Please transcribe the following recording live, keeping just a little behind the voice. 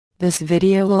This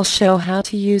video will show how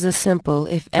to use a simple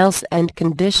if-else and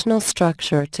conditional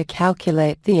structure to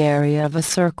calculate the area of a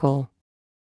circle.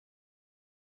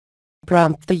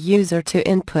 Prompt the user to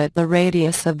input the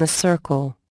radius of the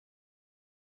circle.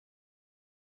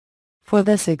 For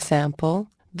this example,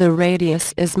 the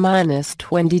radius is minus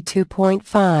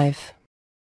 22.5.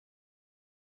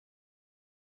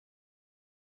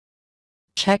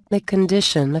 Check the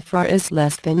condition if r is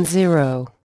less than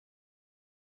 0.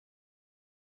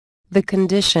 The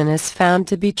condition is found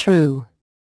to be true.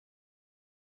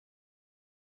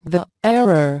 The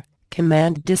error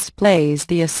command displays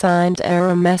the assigned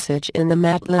error message in the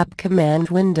MATLAB command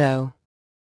window.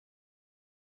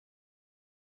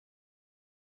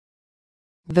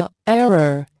 The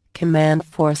error command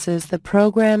forces the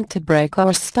program to break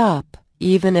or stop,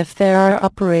 even if there are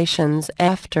operations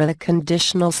after the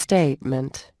conditional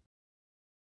statement.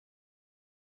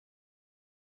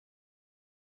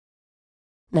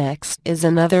 Next is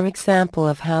another example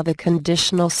of how the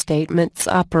conditional statements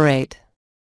operate.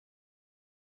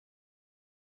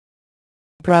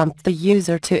 Prompt the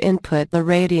user to input the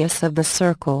radius of the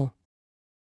circle.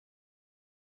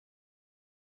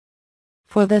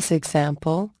 For this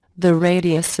example, the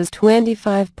radius is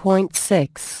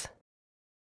 25.6.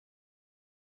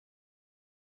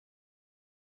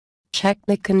 Check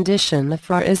the condition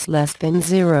if r is less than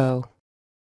 0.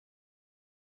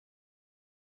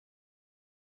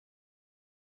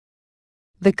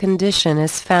 The condition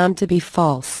is found to be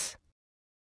false.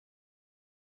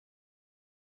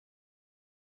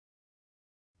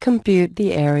 Compute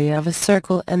the area of a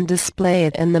circle and display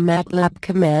it in the MATLAB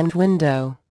command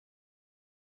window.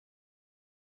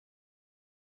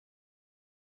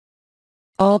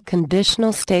 All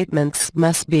conditional statements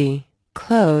must be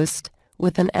closed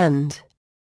with an end.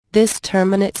 This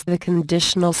terminates the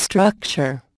conditional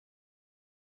structure.